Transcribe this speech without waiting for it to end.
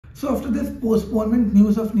So after this postponement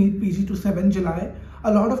news of NEET PG to 7 July,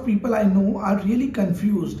 a lot of people I know are really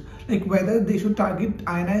confused, like whether they should target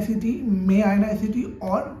Inicet, May Inicet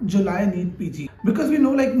or July NEET PG. Because we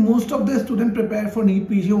know like most of the students prepare for NEET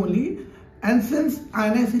PG only, and since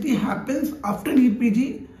Inicet happens after NEET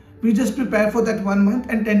PG, we just prepare for that 1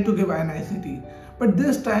 month and tend to give Inicet. But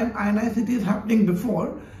this time Inicet is happening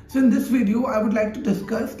before. So in this video, I would like to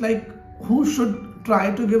discuss like who should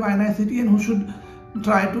try to give Inicet and who should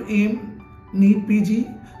try to aim NEET PG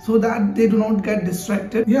so that they do not get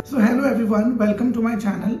distracted. Yeah. So hello everyone, welcome to my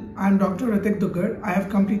channel. I am Dr. Ritik Dugar. I have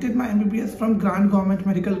completed my MBBS from Grand Government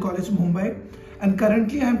Medical College, Mumbai, and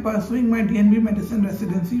currently I am pursuing my DNB Medicine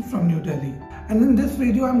residency from New Delhi. And in this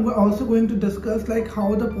video, I'm also going to discuss like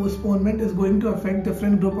how the postponement is going to affect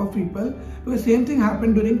different group of people, because same thing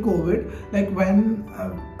happened during COVID, like when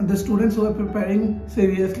the students who were preparing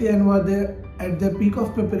seriously and were there at the peak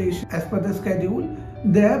of preparation as per the schedule,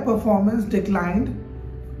 their performance declined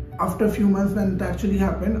after a few months when it actually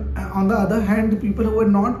happened. On the other hand, the people who were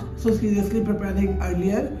not so seriously preparing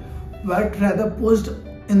earlier but rather pushed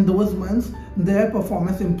in those months, their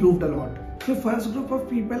performance improved a lot. So first group of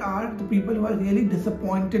people are the people who are really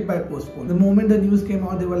disappointed by postpone. The moment the news came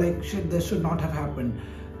out, they were like, shit, this should not have happened.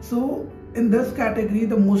 So in this category,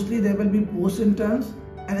 mostly there will be post-interns,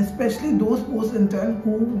 and especially those post-interns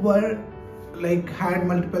who were like had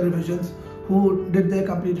multiple revisions, who did their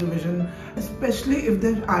complete revision, especially if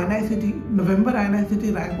their Inicet, November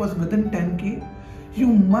Inicet rank was within 10k, you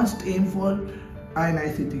must aim for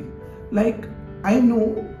Inicet. Like, I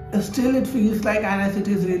know still it feels like Inicet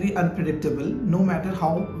is really unpredictable no matter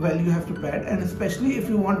how well you have prepared, and especially if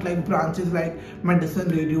you want like branches like medicine,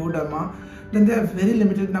 radio, derma, then there are very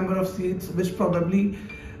limited number of seats which probably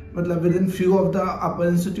within few of the upper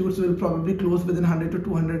institutes will probably close within 100 to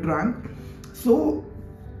 200 rank. So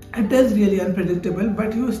it is really unpredictable,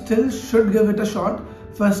 but you still should give it a shot.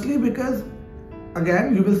 Firstly, because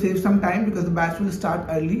again you will save some time because the batch will start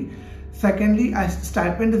early. Secondly, a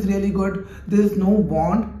stipend is really good. There is no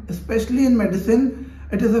bond, especially in medicine.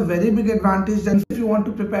 It is a very big advantage. Then if you want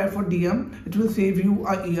to prepare for DM, it will save you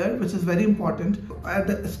a year, which is very important.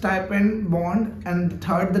 The stipend, bond, and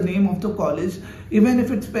third, the name of the college. Even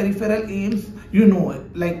if it's peripheral aims, you know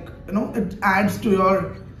it. Like, you know, it adds to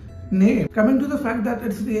your name. Coming to the fact that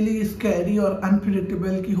it's really scary or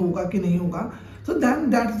unpredictable ki hoga ki nahi hoga, so then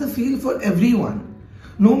that's the feel for everyone.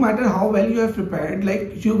 No matter how well you have prepared,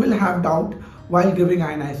 like you will have doubt while giving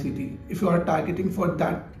Inicet if you are targeting for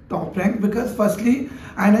that top rank, because firstly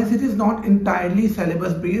Inicet is not entirely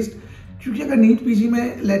syllabus based. क्योंकि अगर NEET PG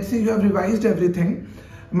में let's say you have revised everything,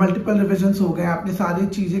 multiple revisions हो गए, आपने सारी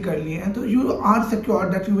चीजें कर ली हैं, तो you are secure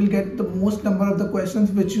that you will get the most number of the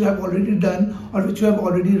questions which you have already done or which you have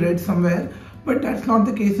already read somewhere. But that's not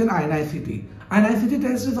the case in Inicet. Inicet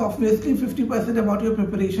test is obviously 50% about your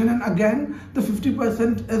preparation, and again the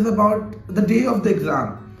 50% is about the day of the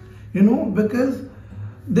exam, you know, because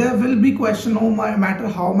there will be question no matter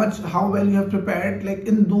how well you have prepared. Like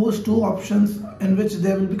in those two options in which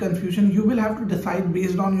there will be confusion, you will have to decide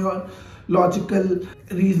based on your logical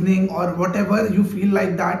reasoning or whatever you feel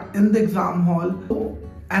like that in the exam hall.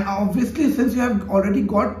 And obviously, since you have already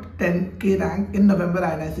got 10k rank in November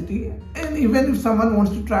Inicet, and even if someone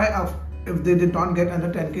wants to try if they did not get under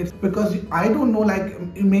 10k, because I don't know, like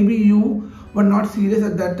maybe you were not serious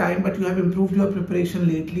at that time, but you have improved your preparation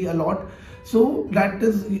lately a lot. So that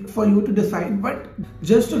is for you to decide. But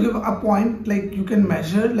just to give a point, like you can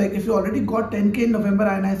measure, like if you already got 10k in November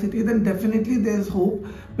Inicet, then definitely there's hope,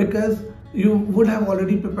 because you would have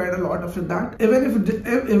already prepared a lot after that. Even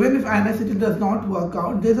if Inicet does not work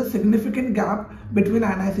out, there's a significant gap between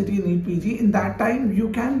Inicet and NEET PG. In that time, you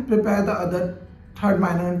can prepare the other third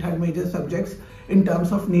minor and third major subjects in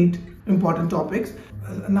terms of NEET important topics.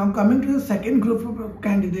 Now coming to the second group of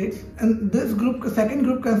candidates, and this second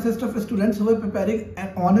group consists of students who were preparing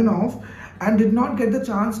on and off and did not get the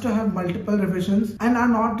chance to have multiple revisions and are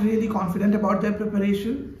not really confident about their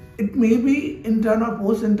preparation. It may be intern or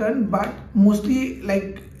post-intern, but mostly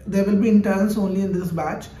like there will be interns only in this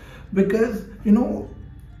batch, because you know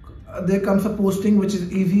there comes a posting which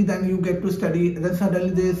is easy, then you get to study, then suddenly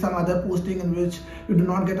there is some other posting in which you do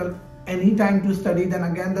not get any time to study, then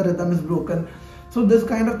again the rhythm is broken. So this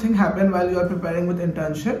kind of thing happened while you are preparing with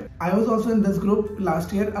internship. I was also in this group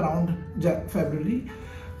last year around February,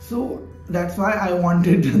 so that's why I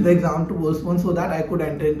wanted the exam to postpone so that I could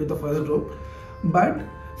enter into the first group. But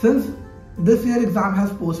since this year exam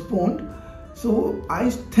has postponed, so I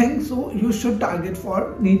think so you should target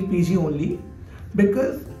for NEET PG only,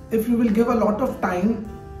 because if you will give a lot of time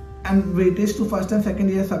and weightage to first and second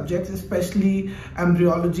year subjects, especially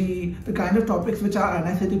embryology, the kind of topics which are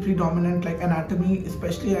NICT predominant, like anatomy,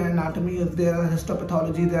 especially anatomy, is there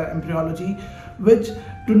histopathology, there embryology, which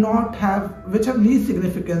have least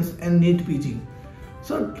significance in NEET PG.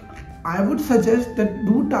 So I would suggest that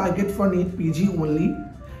do target for NEET PG only.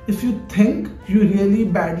 If you think you really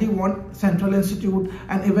badly want Central Institute,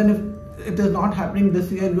 and even if it is not happening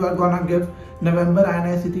this year, you are gonna give November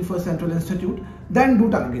NICT for Central Institute, then do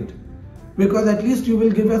target, because at least you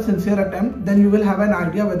will give a sincere attempt. Then you will have an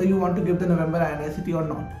idea whether you want to give the November NICT or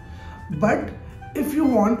not. But if you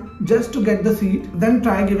want just to get the seat, then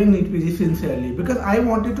try giving NEET PG sincerely, because I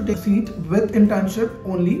wanted to take a seat with internship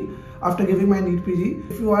only after giving my NEET PG.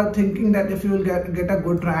 If you are thinking that if you will get a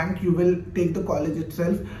good rank, you will take the college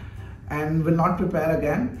itself and will not prepare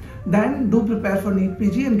again, then do prepare for NEET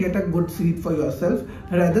PG and get a good seat for yourself,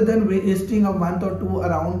 rather than wasting a month or two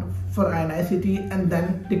around for NICT and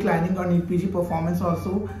then declining your NEET PG performance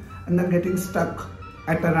also, and then getting stuck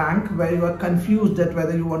at a rank where you are confused that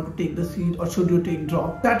whether you want to take the seat or should you take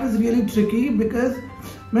drop. That is really tricky, because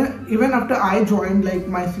even after I joined like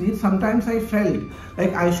my seat, sometimes I felt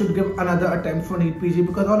like I should give another attempt for NEET PG,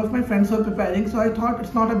 because all of my friends were preparing, so I thought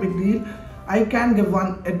it's not a big deal, I can give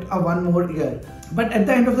one more year. But at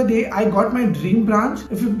the end of the day, I got my dream branch.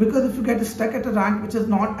 Because if you get stuck at a rank which is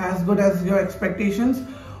not as good as your expectations,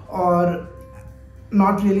 or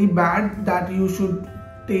not really bad that you should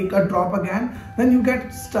take a drop again, then you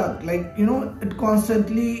get stuck. Like, you know, it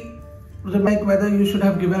constantly like whether you should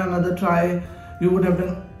have given another try, you would have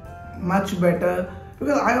done much better.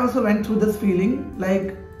 Because I also went through this feeling,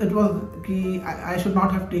 like it was key, I should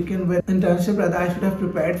not have taken with internship, rather I should have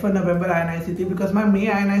prepared for November NICT, because my May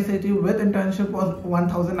NICT with internship was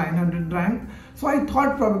 1900 rank. So I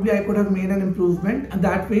thought probably I could have made an improvement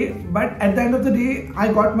that way. But at the end of the day,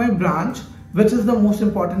 I got my branch, which is the most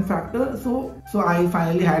important factor. So I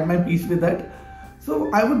finally had my peace with that.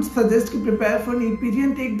 So I would suggest to prepare for NEET PG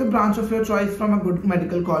and take the branch of your choice from a good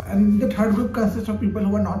medical college. And the third group consists of people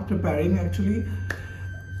who are not preparing actually.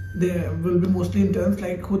 They will be mostly interns,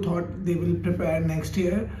 like who thought they will prepare next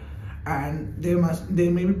year, and they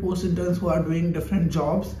may be post interns who are doing different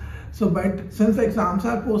jobs. So but since the exams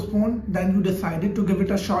are postponed, then you decided to give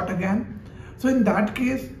it a shot again. So in that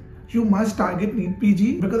case, you must target NEET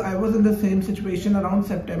PG, because I was in the same situation around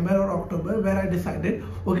September or October, where I decided,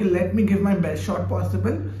 okay, let me give my best shot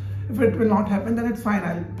possible. If it will not happen, then it's fine,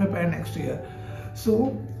 I'll prepare next year.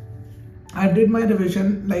 So I did my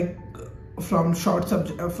revision like from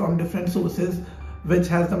from different sources, which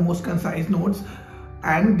has the most concise notes,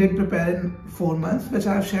 and did prepare in 4 months, which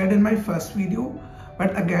I have shared in my first video.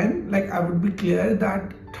 But again, like I would be clear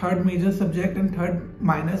that third major subject and third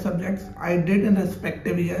minor subjects I did in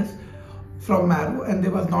respective years from Marrow, and there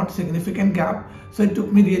was not significant gap, so it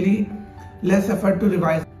took me really less effort to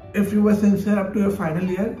revise. If you were sincere up to your final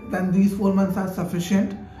year, then these 4 months are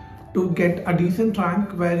sufficient to get a decent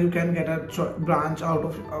rank where you can get a branch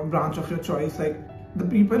of your choice. Like the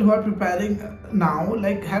people who are preparing now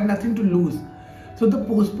like have nothing to lose, so the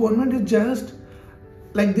postponement is just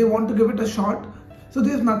like they want to give it a shot, so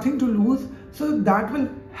there's nothing to lose. So that will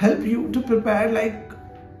help you to prepare like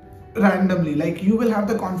randomly, like you will have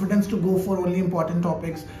the confidence to go for only important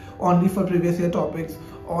topics, only for previous year topics,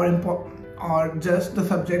 or just the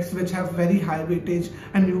subjects which have very high weightage,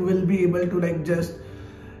 and you will be able to like just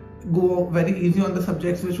go very easy on the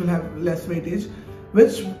subjects which will have less weightage,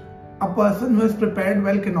 which a person who is prepared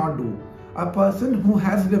well cannot do. A person who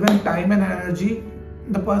has given time and energy,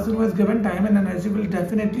 will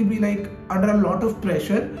definitely be like under a lot of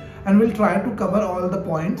pressure and will try to cover all the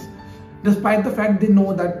points, despite the fact they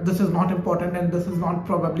know that this is not important and this is not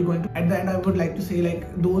probably going to. At the end, I would like to say,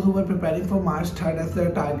 like those who were preparing for March 3rd as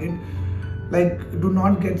their target, like do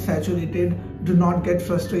not get saturated, do not get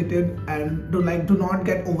frustrated, and do not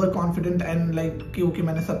get overconfident and like okay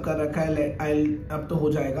मैंने सब कर रखा है, अब तो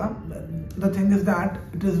हो जाएगा. The thing is that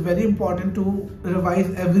it is very important to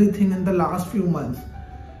revise everything in the last few months.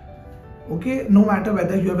 Okay, no matter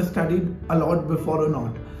whether you have studied a lot before or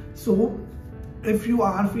not. So if you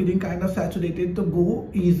are feeling kind of saturated, to go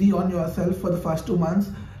easy on yourself for the first 2 months,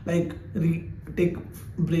 like take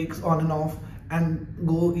breaks on and off and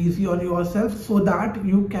go easy on yourself, so that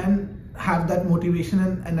you can have that motivation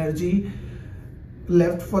and energy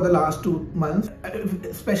left for the last 2 months.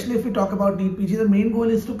 Especially if we talk about NEET PG, the main goal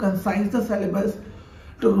is to concise the syllabus,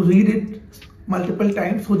 to read it multiple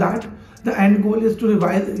times, so that the end goal is to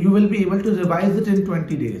revise. You will be able to revise it in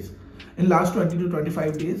 20 days, in last 20 to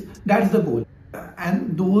 25 days. That's the goal.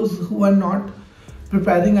 And those who are not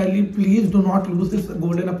preparing early, please do not lose this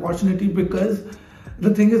golden opportunity, because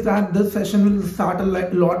The thing is that this session will start a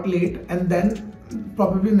lot late, and then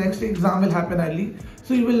probably next exam will happen early,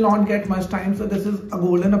 so you will not get much time. So this is a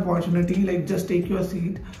golden opportunity. Like, just take your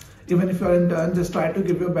seat. Even if you're intern, just try to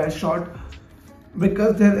give your best shot,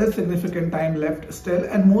 because there is significant time left still,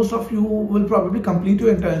 and most of you will probably complete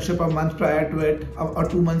your internship a month prior to it, or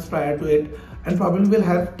 2 months prior to it, and probably will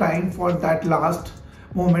have time for that last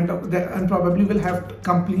moment of that, and probably will have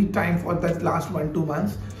complete time for that last 1-2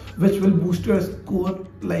 months, which will boost your score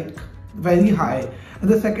like very high. And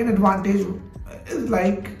the second advantage is,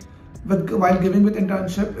 like, while giving with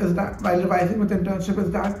internship is that, while revising with internship,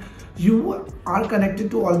 is that you are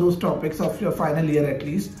connected to all those topics of your final year at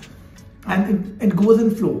least, and it goes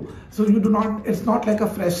in flow. So you do not, it's not like a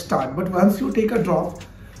fresh start. But once you take a drop,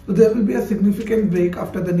 so there will be a significant break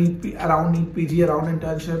after the around NEET PG, around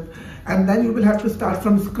internship, and then you will have to start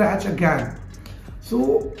from scratch again.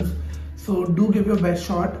 So do give your best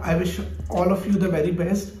shot. I wish all of you the very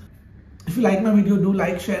best. If you like my video, do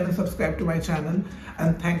like, share and subscribe to my channel,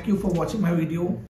 and thank you for watching my video.